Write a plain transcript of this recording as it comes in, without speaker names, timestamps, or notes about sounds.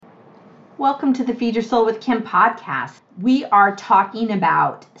Welcome to the Feed Your Soul with Kim podcast. We are talking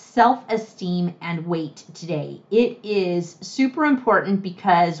about self-esteem and weight today. It is super important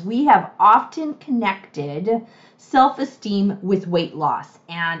because we have often connected self-esteem with weight loss.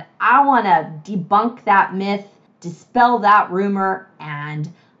 And I want to debunk that myth, dispel that rumor,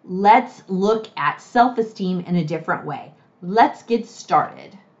 and let's look at self-esteem in a different way. Let's get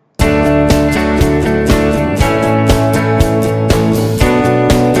started.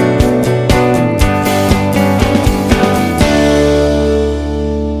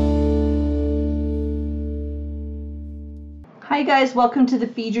 Hi guys, welcome to the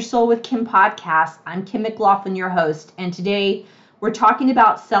Feed Your Soul with Kim podcast. I'm Kim McLaughlin, your host, and today we're talking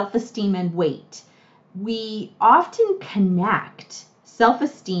about self-esteem and weight. We often connect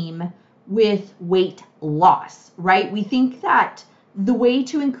self-esteem with weight loss, right? We think that the way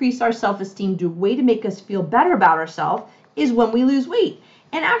to increase our self-esteem, the way to make us feel better about ourselves is when we lose weight.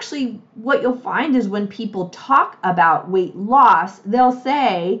 And actually, what you'll find is when people talk about weight loss, they'll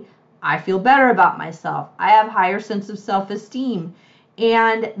say, I feel better about myself. I have higher sense of self-esteem.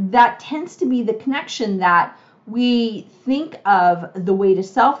 And that tends to be the connection that we think of the way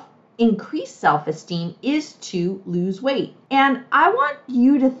to increase self-esteem is to lose weight. And I want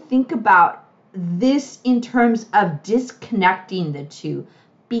you to think about this in terms of disconnecting the two,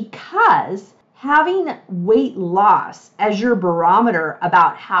 because having weight loss as your barometer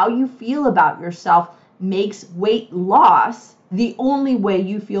about how you feel about yourself makes weight loss the only way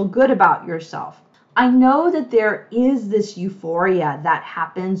you feel good about yourself. I know that there is this euphoria that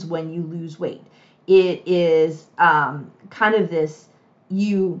happens when you lose weight. It is kind of this,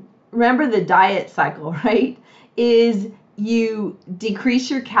 you remember the diet cycle, right? Is you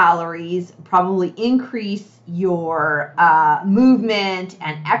decrease your calories, probably increase your movement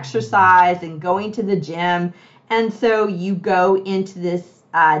and exercise and going to the gym. And so you go into this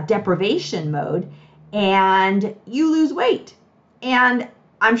deprivation mode and you lose weight. And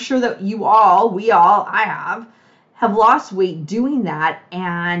I'm sure that I have lost weight doing that.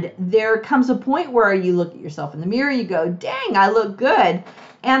 And there comes a point where you look at yourself in the mirror, you go, dang, I look good.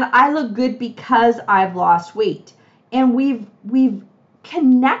 And I look good because I've lost weight. And we've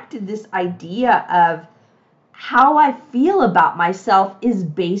connected this idea of how I feel about myself is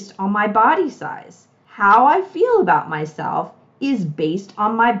based on my body size. How I feel about myself is based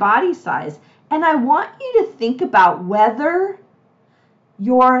on my body size. And I want you to think about whether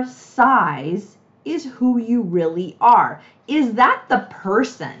your size is who you really are. Is that the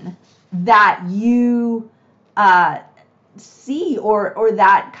person that you see or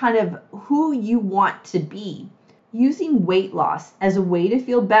that kind of who you want to be? Using weight loss as a way to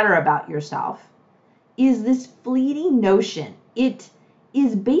feel better about yourself is this fleeting notion. It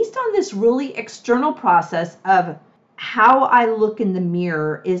is based on this really external process of how I look in the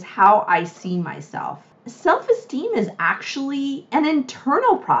mirror is how I see myself. Self-esteem is actually an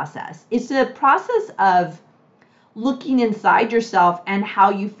internal process. It's a process of looking inside yourself and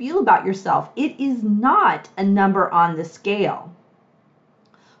how you feel about yourself. It is not a number on the scale.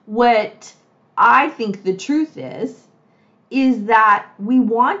 What I think the truth is that we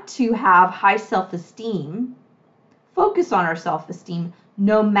want to have high self-esteem, focus on our self-esteem,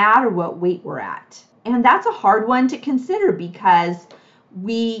 no matter what weight we're at. And that's a hard one to consider because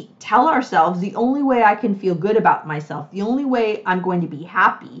we tell ourselves the only way I can feel good about myself, the only way I'm going to be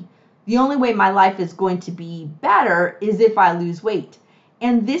happy, the only way my life is going to be better is if I lose weight.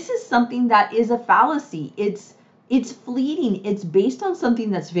 And this is something that is a fallacy. It's fleeting. It's based on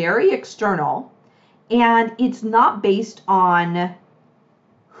something that's very external, and it's not based on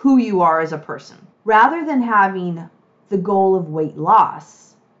who you are as a person. Rather than having the goal of weight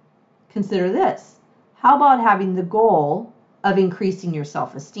loss, consider this. How about having the goal of increasing your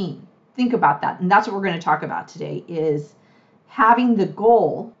self-esteem? Think about that. And that's what we're going to talk about today, is having the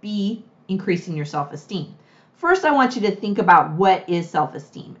goal be increasing your self-esteem. First, I want you to think about what is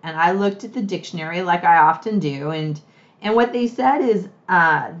self-esteem. And I looked at the dictionary like I often do. And what they said is,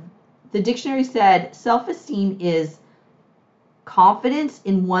 the dictionary said self-esteem is confidence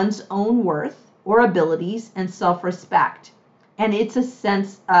in one's own worth or abilities and self-respect. And it's a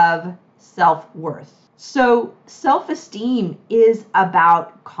sense of self-worth. So self-esteem is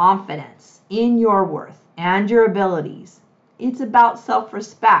about confidence in your worth and your abilities. It's about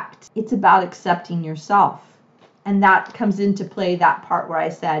self-respect. It's about accepting yourself. And that comes into play, that part where I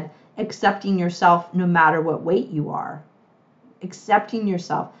said accepting yourself no matter what weight you are. Accepting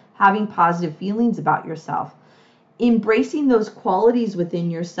yourself, having positive feelings about yourself. Embracing those qualities within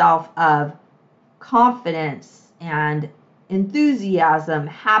yourself of confidence and enthusiasm,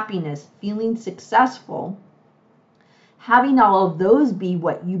 happiness, feeling successful, having all of those be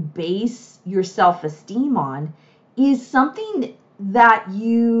what you base your self-esteem on is something that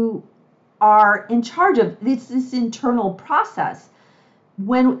you are in charge of. It's this internal process.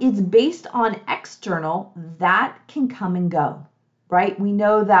 When it's based on external, that can come and go, right? We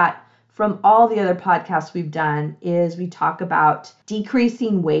know that from all the other podcasts we've done is we talk about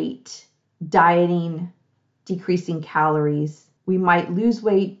decreasing weight, dieting, decreasing calories. We might lose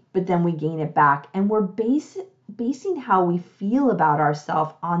weight, but then we gain it back. And we're basing how we feel about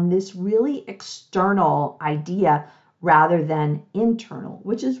ourselves on this really external idea rather than internal,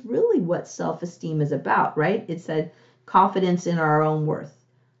 which is really what self-esteem is about, right? It said confidence in our own worth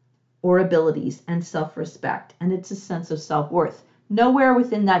or abilities and self-respect. And it's a sense of self-worth. Nowhere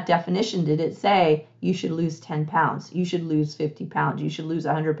within that definition did it say you should lose 10 pounds, you should lose 50 pounds, you should lose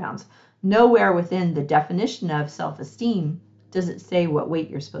 100 pounds. Nowhere within the definition of self-esteem does it say what weight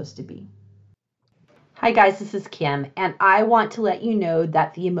you're supposed to be. Hi guys, this is Kim, and I want to let you know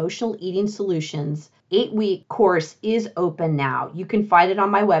that the Emotional Eating Solutions 8-week course is open now. You can find it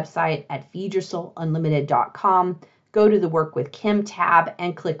on my website at feedyoursoulunlimited.com. Go to the Work with Kim tab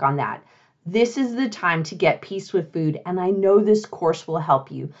and click on that. This is the time to get peace with food, and I know this course will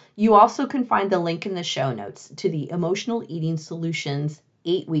help you. You also can find the link in the show notes to the Emotional Eating Solutions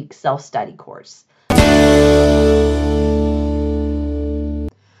 8-week self-study course.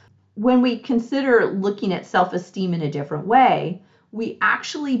 When we consider looking at self-esteem in a different way, we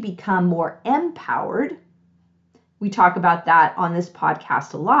actually become more empowered. We talk about that on this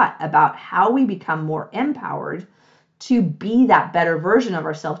podcast a lot, about how we become more empowered to be that better version of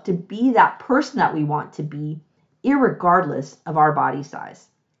ourselves, to be that person that we want to be, irregardless of our body size.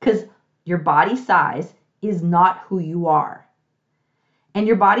 Because your body size is not who you are. And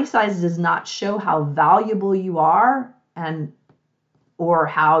your body size does not show how valuable you are or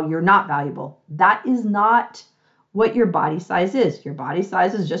how you're not valuable. That is not what your body size is. Your body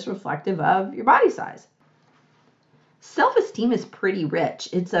size is just reflective of your body size. Self-esteem is pretty rich.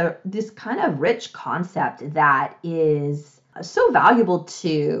 It's this kind of rich concept that is so valuable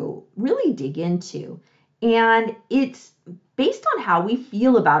to really dig into. And it's based on how we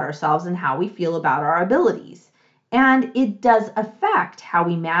feel about ourselves and how we feel about our abilities. And it does affect how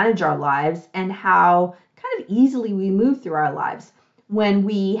we manage our lives and how kind of easily we move through our lives. When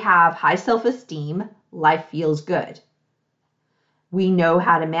we have high self-esteem, life feels good. We know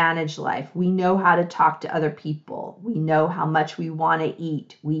how to manage life. We know how to talk to other people. We know how much we want to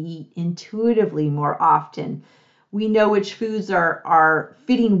eat. We eat intuitively more often. We know which foods are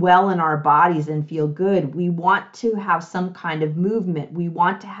fitting well in our bodies and feel good. We want to have some kind of movement. We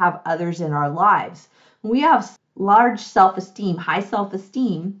want to have others in our lives. When we have large self-esteem, high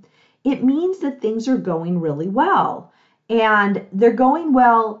self-esteem, it means that things are going really well. And they're going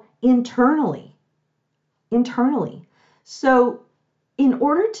well internally. So in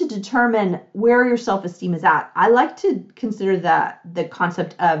order to determine where your self-esteem is at, I like to consider the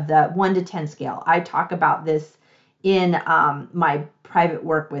concept of the 1 to 10 scale. I talk about this in my private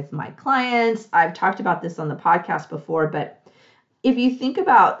work with my clients. I've talked about this on the podcast before, but if you think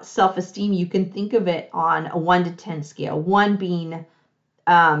about self-esteem, you can think of it on a 1 to 10 scale. 1 being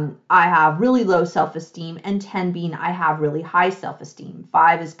I have really low self-esteem, and 10 being I have really high self-esteem.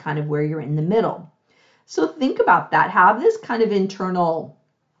 5 is kind of where you're in the middle. So think about that. Have this kind of internal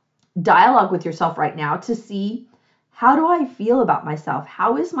dialogue with yourself right now to see, how do I feel about myself?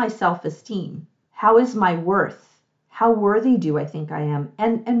 How is my self-esteem? How is my worth? How worthy do I think I am?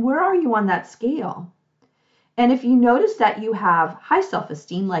 And where are you on that scale? And if you notice that you have high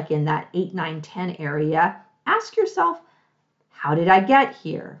self-esteem, like in that 8, 9, 10 area, ask yourself, how did I get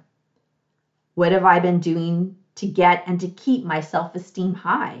here? What have I been doing to get and to keep my self-esteem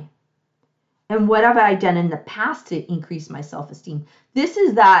high? And what have I done in the past to increase my self-esteem? This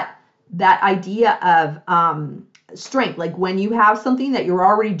is that idea of strength. Like when you have something that you're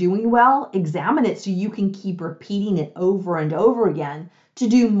already doing well, examine it so you can keep repeating it over and over again to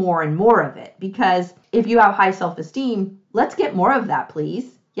do more and more of it. Because if you have high self-esteem, let's get more of that,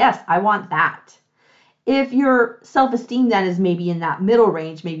 please. Yes, I want that. If your self-esteem then is maybe in that middle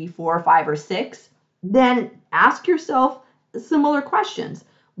range, maybe 4 or 5 or 6, then ask yourself similar questions.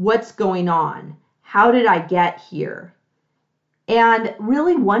 What's going on? How did I get here? And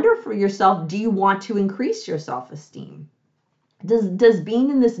really wonder for yourself, do you want to increase your self-esteem? Does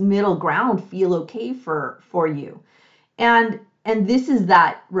being in this middle ground feel okay for you? And this is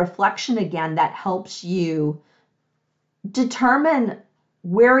that reflection again that helps you determine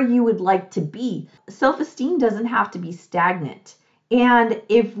where you would like to be. Self-esteem doesn't have to be stagnant. And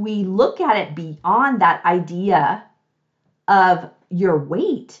if we look at it beyond that idea of your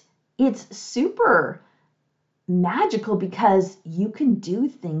weight, it's super magical because you can do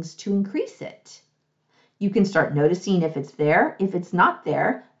things to increase it. You can start noticing if it's there. If it's not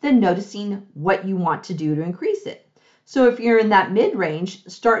there, then noticing what you want to do to increase it. So if you're in that mid-range,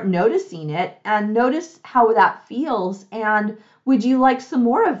 start noticing it and notice how that feels, and would you like some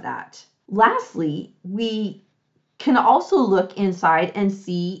more of that? Lastly, we can also look inside and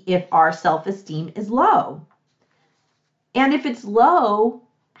see if our self-esteem is low. And if it's low,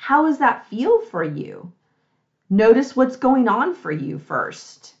 how does that feel for you? Notice what's going on for you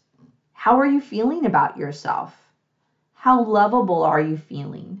first. How are you feeling about yourself? How lovable are you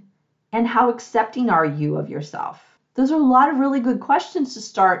feeling? And how accepting are you of yourself? Those are a lot of really good questions to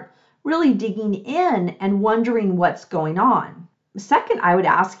start really digging in and wondering what's going on. Second, I would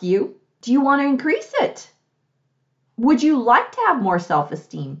ask you, do you want to increase it? Would you like to have more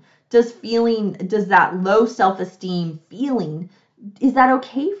self-esteem? Does that low self-esteem feeling, is that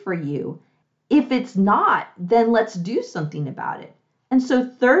okay for you? If it's not, then let's do something about it. And so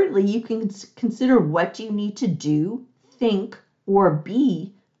thirdly, you can consider what you need to do, think, or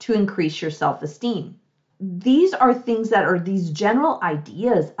be to increase your self-esteem. These are things that are these general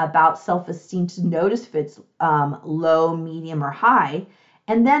ideas about self-esteem to notice if it's low, medium, or high.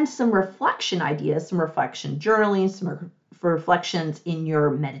 And then some reflection ideas, some reflection journaling, some reflections in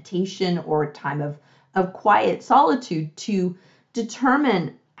your meditation or time of quiet solitude to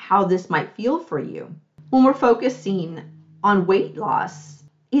determine how this might feel for you. When we're focusing on weight loss,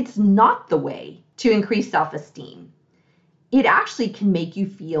 it's not the way to increase self-esteem. It actually can make you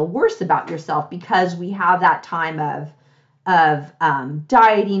feel worse about yourself because we have that time of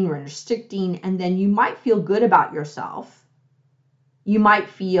dieting or restricting, and then you might feel good about yourself. You might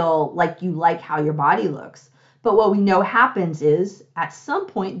feel like you like how your body looks. But what we know happens is at some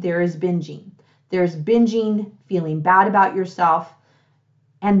point there is binging. There's binging, feeling bad about yourself.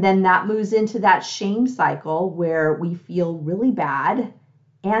 And then that moves into that shame cycle where we feel really bad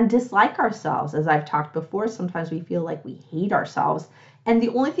and dislike ourselves. As I've talked before, sometimes we feel like we hate ourselves. And the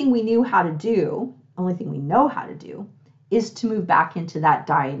only thing we know how to do is to move back into that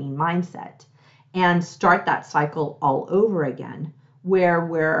dieting mindset and start that cycle all over again, where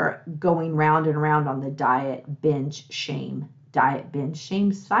we're going round and round on the diet, binge, shame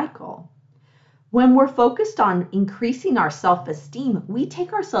cycle. When we're focused on increasing our self-esteem, we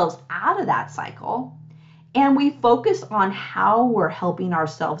take ourselves out of that cycle and we focus on how we're helping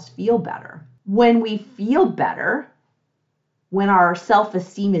ourselves feel better. When we feel better, when our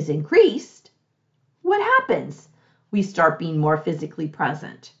self-esteem is increased, what happens? We start being more physically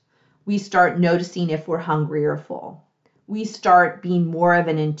present. We start noticing if we're hungry or full. We start being more of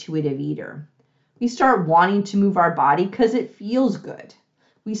an intuitive eater. We start wanting to move our body because it feels good.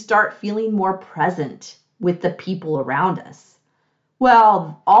 We start feeling more present with the people around us.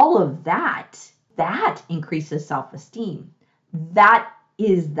 Well, all of that increases self-esteem. That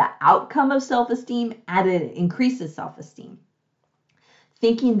is the outcome of self-esteem, and it increases self-esteem.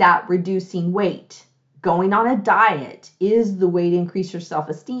 Thinking that reducing weight, going on a diet is the way to increase your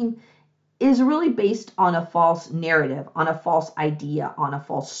self-esteem is really based on a false narrative, on a false idea, on a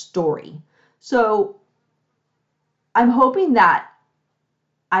false story. So I'm hoping that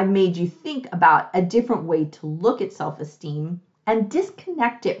I've made you think about a different way to look at self-esteem and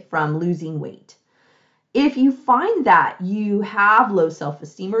disconnect it from losing weight. If you find that you have low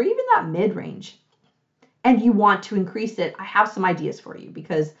self-esteem or even that mid-range and you want to increase it, I have some ideas for you,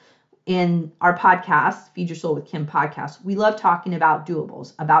 because in our podcast, Feed Your Soul with Kim podcast, we love talking about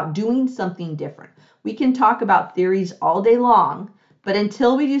doables, about doing something different. We can talk about theories all day long, but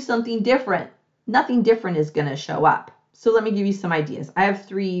until we do something different, nothing different is going to show up. So let me give you some ideas. I have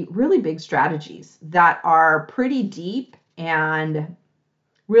 3 really big strategies that are pretty deep, and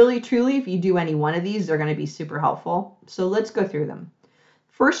really, truly, if you do any one of these, they're going to be super helpful. So let's go through them.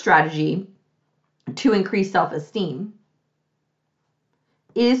 First strategy to increase self-esteem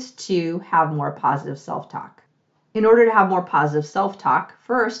is to have more positive self-talk. In order to have more positive self-talk,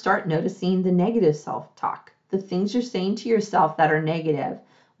 first start noticing the negative self-talk, the things you're saying to yourself that are negative,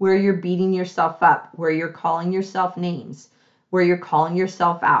 where you're beating yourself up, where you're calling yourself names, where you're calling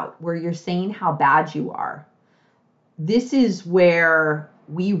yourself out, where you're saying how bad you are. This is where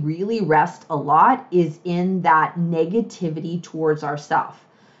we really rest a lot, is in that negativity towards ourselves.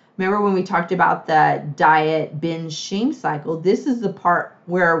 Remember when we talked about the diet, binge, shame cycle? This is the part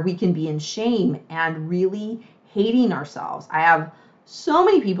where we can be in shame and really hating ourselves. I have so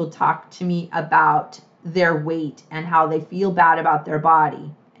many people talk to me about their weight and how they feel bad about their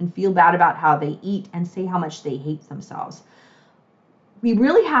body and feel bad about how they eat and say how much they hate themselves. We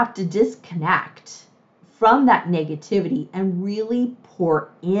really have to disconnect from that negativity and really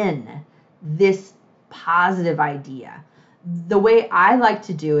pour in this positive idea. The way I like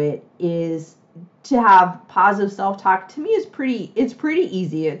to do it is to have positive self-talk. To me is pretty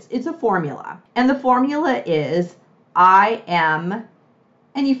easy. It's a formula. And the formula is I am,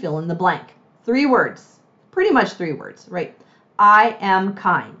 and you fill in the blank. 3 words. Pretty much 3 words, right? I am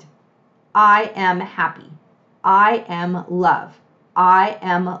kind. I am happy. I am love. I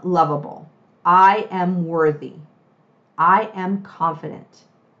am lovable. I am worthy. I am confident.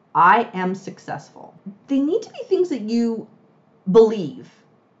 I am successful. They need to be things that you believe,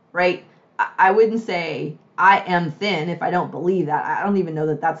 right? I wouldn't say I am thin if I don't believe that. I don't even know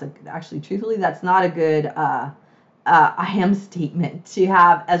that that's actually, truthfully, that's not a good I am statement to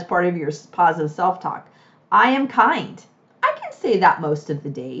have as part of your positive self-talk. I am kind. I can say that most of the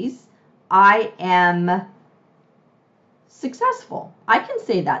days. I am successful. I can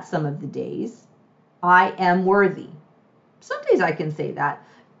say that some of the days. I am worthy. Some days I can say that,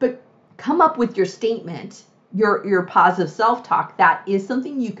 but come up with your statement, your positive self-talk that is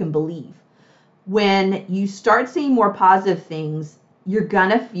something you can believe. When you start saying more positive things, you're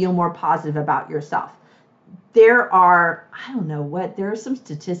gonna feel more positive about yourself. There are some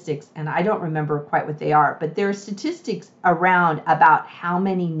statistics, and I don't remember quite what they are, but there are statistics around about how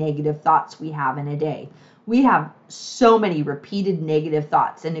many negative thoughts we have in a day. We have so many repeated negative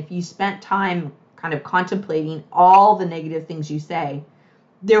thoughts, and if you spent time kind of contemplating all the negative things you say,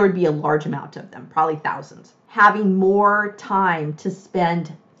 there would be a large amount of them, probably thousands. Having more time to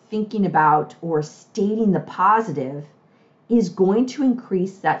spend thinking about or stating the positive is going to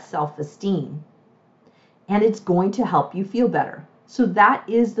increase that self-esteem, and it's going to help you feel better. So that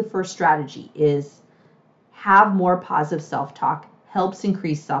is the first strategy, is have more positive self-talk, helps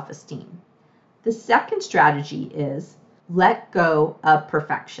increase self-esteem. The second strategy is let go of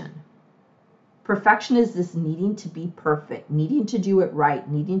perfection. Perfection is this needing to be perfect, needing to do it right,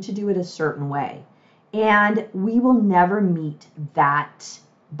 needing to do it a certain way. And we will never meet that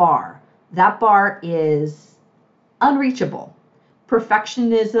bar. That bar is unreachable.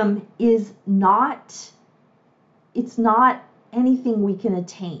 Perfectionism is not anything we can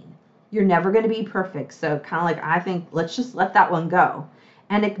attain. You're never going to be perfect. So kind of like, I think, let's just let that one go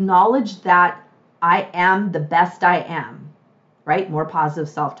and acknowledge that I am the best I am, right? More positive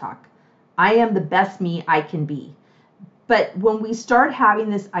self-talk. I am the best me I can be. But when we start having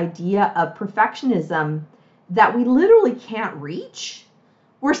this idea of perfectionism that we literally can't reach,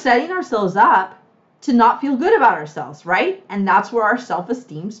 we're setting ourselves up to not feel good about ourselves, right? And that's where our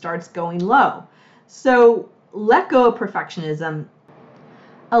self-esteem starts going low. So let go of perfectionism,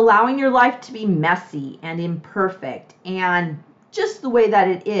 allowing your life to be messy and imperfect and just the way that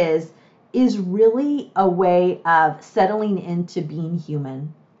it is really a way of settling into being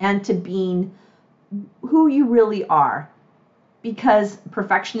human and to being who you really are, because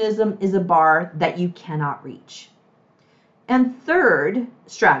perfectionism is a bar that you cannot reach. And third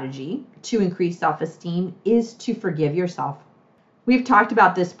strategy to increase self-esteem is to forgive yourself. We've talked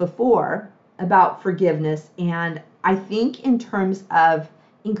about this before, about forgiveness, and I think in terms of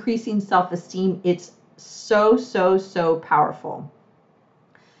increasing self-esteem, it's so powerful.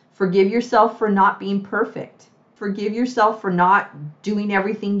 Forgive yourself for not being perfect. Forgive yourself for not doing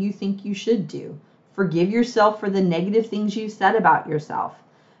everything you think you should do. Forgive yourself for the negative things you said about yourself.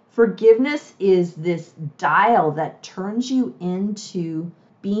 Forgiveness is this dial that turns you into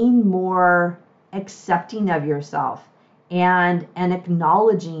being more accepting of yourself and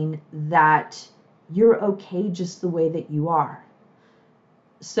acknowledging that you're okay just the way that you are.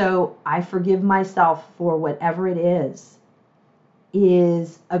 So I forgive myself for whatever it is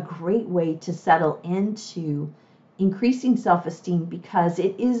a great way to settle into increasing self-esteem, because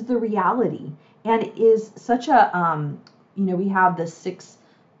it is the reality. And it is such a, we have the 6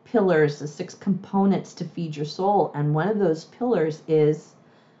 pillars, the 6 components to feed your soul. And one of those pillars is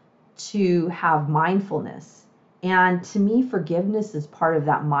to have mindfulness. And to me, forgiveness is part of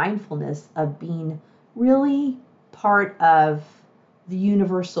that mindfulness of being really part of the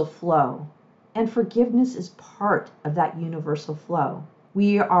universal flow. And forgiveness is part of that universal flow.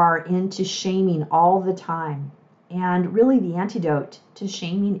 We are into shaming all the time. And really the antidote to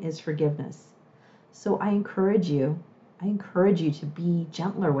shaming is forgiveness. So I encourage you to be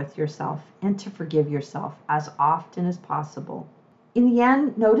gentler with yourself and to forgive yourself as often as possible. In the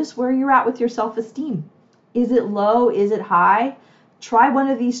end, notice where you're at with your self-esteem. Is it low? Is it high? Try one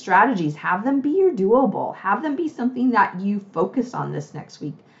of these strategies. Have them be your doable. Have them be something that you focus on this next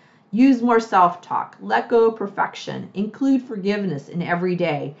week. Use more self-talk. Let go of perfection. Include forgiveness in every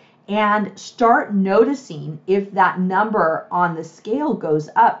day. And start noticing if that number on the scale goes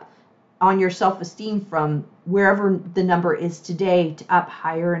up on your self-esteem from wherever the number is today to up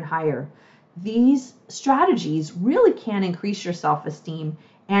higher and higher. these strategies really can increase your self-esteem,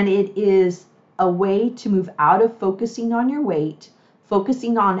 and it is a way to move out of focusing on your weight,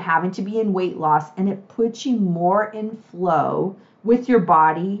 focusing on having to be in weight loss, and it puts you more in flow with your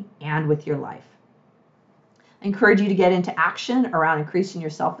body and with your life. I encourage you to get into action around increasing your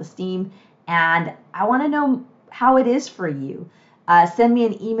self-esteem, and I want to know how it is for you. Send me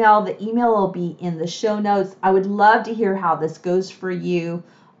an email. The email will be in the show notes. I would love to hear how this goes for you.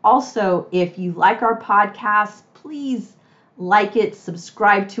 Also, if you like our podcast, please like it,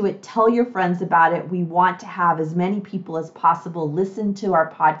 subscribe to it, tell your friends about it. We want to have as many people as possible listen to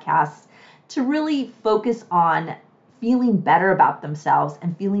our podcast to really focus on feeling better about themselves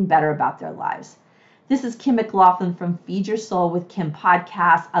and feeling better about their lives. This is Kim McLaughlin from Feed Your Soul with Kim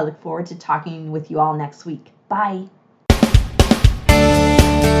podcast. I look forward to talking with you all next week. Bye.